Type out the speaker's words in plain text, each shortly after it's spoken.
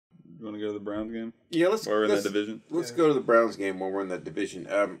You want to go to the Browns game? Yeah, While we're in that division? Let's go to the Browns game while we're in that division.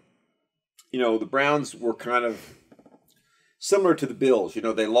 The Browns were kind of similar to the Bills.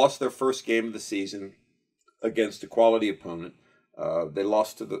 They lost their first game of the season against a quality opponent. They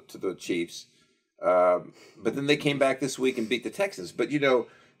lost to the Chiefs. But then they came back this week and beat the Texans. But,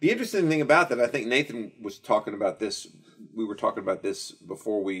 the interesting thing about that, I think Nathan was talking about this. We were talking about this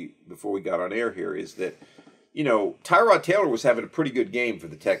before we got on air here, is that, Tyrod Taylor was having a pretty good game for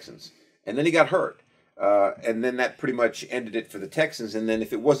the Texans. And then he got hurt. And then that pretty much ended it for the Texans. And then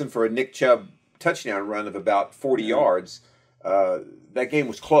if it wasn't for a Nick Chubb touchdown run of about 40 yards, that game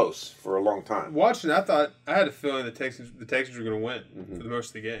was close for a long time. Watching, I had a feeling the Texans were going to win for the most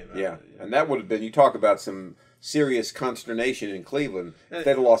of the game. Yeah, and that would have been, you talk about some serious consternation in Cleveland if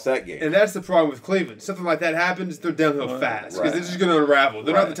they'd have lost that game. And that's the problem with Cleveland. Something like that happens, they're downhill fast because they're just going to unravel.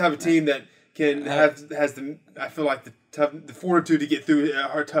 They're not the type of team that has the, I feel like, the fortitude to get through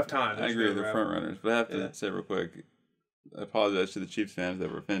a tough time. I agree with the front runners, but I have to say real quick, I apologize to the Chiefs fans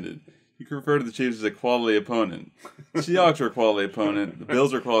that were offended. You can refer to the Chiefs as a quality opponent. Seahawks are a quality opponent. The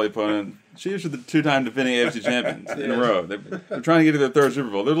Bills are a quality opponent. Chiefs are the two-time defending AFC champions in a row. They're trying to get to their third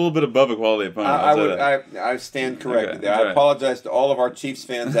Super Bowl. They're a little bit above a quality opponent. I stand corrected there. I apologize to all of our Chiefs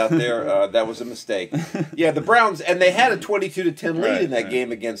fans out there. That was a mistake. Yeah, the Browns, and they had a 22-10 lead in that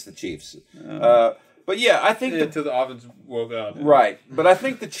game against the Chiefs. But yeah, I think until the offense woke up. Right, but I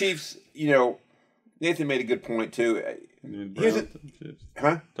think the Chiefs. Nathan made a good point too.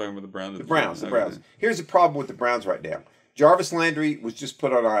 Talking about the Browns. The Browns. Here's the problem with the Browns right now. Jarvis Landry was just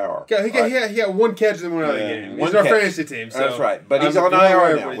put on IR. He got one catch in one other game. He's our fantasy team. So that's right. But he's on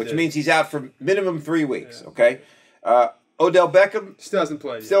IR now, which means he's out for minimum 3 weeks. Yeah. Okay. Odell Beckham still hasn't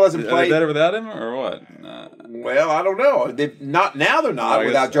played. Are they better without him or what? Nah. Well, I don't know. They're not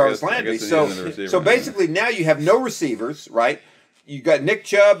without Jarvis Landry. So basically now you have no receivers, right? You got Nick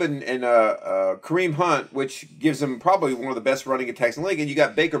Chubb and Kareem Hunt, which gives them probably one of the best running attacks in the league. And you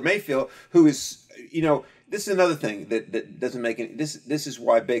got Baker Mayfield, who is, this is another thing that doesn't make any. This is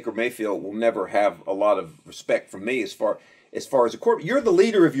why Baker Mayfield will never have a lot of respect from me as far as a quarterback. You're the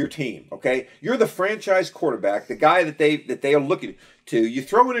leader of your team, okay? You're the franchise quarterback, the guy that they are looking to. You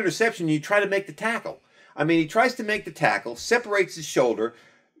throw an interception, you try to make the tackle. I mean, he tries to make the tackle, separates his shoulder.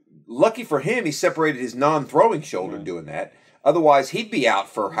 Lucky for him, he separated his non-throwing shoulder doing that. Otherwise, he'd be out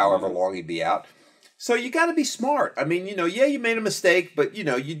for however long he'd be out. So you got to be smart. I mean, you made a mistake, but you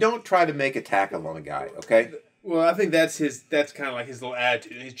don't try to make a tackle on a guy, okay? Well, I think that's kind of like his little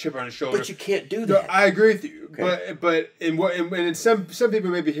attitude, his chip on his shoulder. But you can't do that. No, I agree with you. Okay. But some people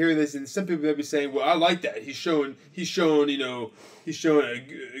may be hearing this, and some people may be saying, "Well, I like that. He's showing what do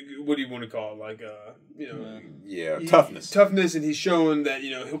you want to call it? Toughness, and he's showing that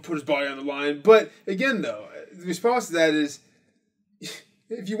he'll put his body on the line." But again, though, the response to that is,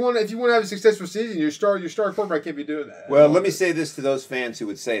 if you want to have a successful season, your star quarterback can't be doing that. Well, let me say this to those fans who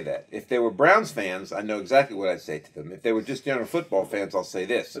would say that. If they were Browns fans, I know exactly what I'd say to them. If they were just general football fans, I'll say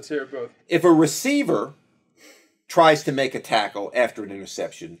this. Let's hear it both. If a receiver tries to make a tackle after an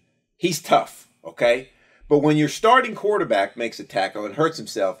interception, he's tough, okay? But when your starting quarterback makes a tackle and hurts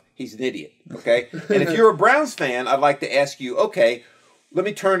himself, he's an idiot, okay? And if you're a Browns fan, I'd like to ask you, okay, let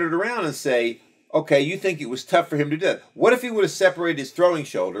me turn it around and say, okay, you think it was tough for him to do that. What if he would have separated his throwing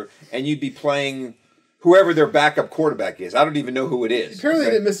shoulder and you'd be playing whoever their backup quarterback is? I don't even know who it is. Apparently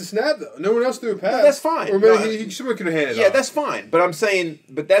he didn't miss a snap, though. No one else threw a pass. No, that's fine. Or maybe someone could have handed it off. Yeah, that's fine. But I'm saying,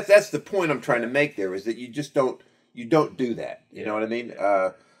 that's the point I'm trying to make there, is that you just don't do that. You know what I mean?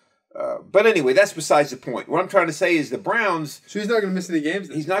 But anyway, that's besides the point. What I'm trying to say is the Browns... So he's not going to miss any games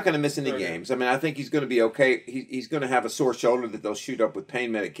then? He's not going to miss any games. I mean, I think he's going to be okay. He's going to have a sore shoulder that they'll shoot up with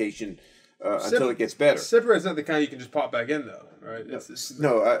pain medication until it gets better. Separated is not the kind you can just pop back in, though, right?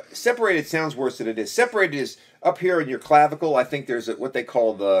 Separated sounds worse than it is. Separated is up here in your clavicle. I think there's what they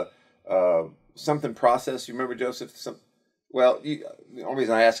call the something process. You remember, Joseph? The only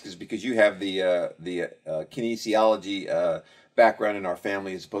reason I ask is because you have the kinesiology background in our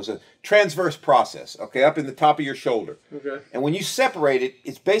family as opposed to transverse process, okay, up in the top of your shoulder. Okay. And when you separate it,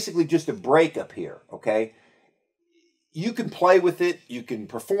 it's basically just a break up here, okay? You can play with it, you can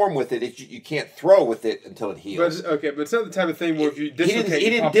perform with it, you can't throw with it until it heals. But it's not the type of thing where if you dislocate... He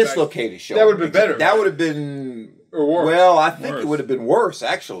didn't dislocate his shoulder. That would have been better. That would have been... Or worse. Well, I think it would have been worse,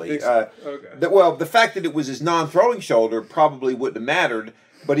 actually. So. Okay. The fact that it was his non-throwing shoulder probably wouldn't have mattered,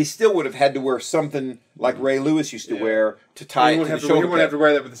 but he still would have had to wear something like Ray Lewis used to wear to tie it to the shoulder. He wouldn't have to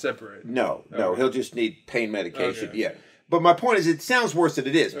wear that with the separator. No, he'll just need pain medication. Okay. Yeah. But my point is, it sounds worse than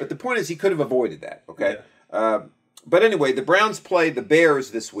it is. But the point is, he could have avoided that, okay? Yeah. But anyway, the Browns play the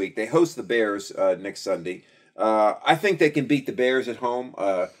Bears this week. They host the Bears next Sunday. I think they can beat the Bears at home.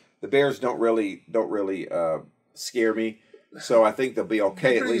 the Bears don't really scare me. So I think they'll be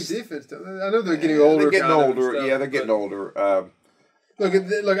okay at least. Defense, I know they're getting older. They're getting older. Stuff, they're getting older.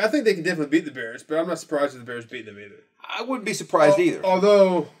 Look, I think they can definitely beat the Bears, but I'm not surprised if the Bears beat them either. I wouldn't be surprised either.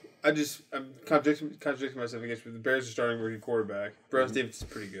 Although I'm contradicting myself against the Bears are starting rookie quarterback. Browns defense is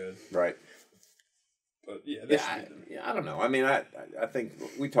pretty good, right? But I don't know. I mean, I think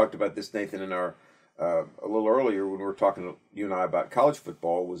we talked about this, Nathan, in our a little earlier when we were talking to you and I about college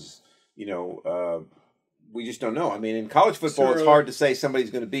football. Was we just don't know. I mean, in college football, it's hard to say somebody's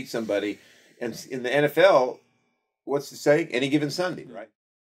going to beat somebody, and in the NFL, what's to say? Any given Sunday, right?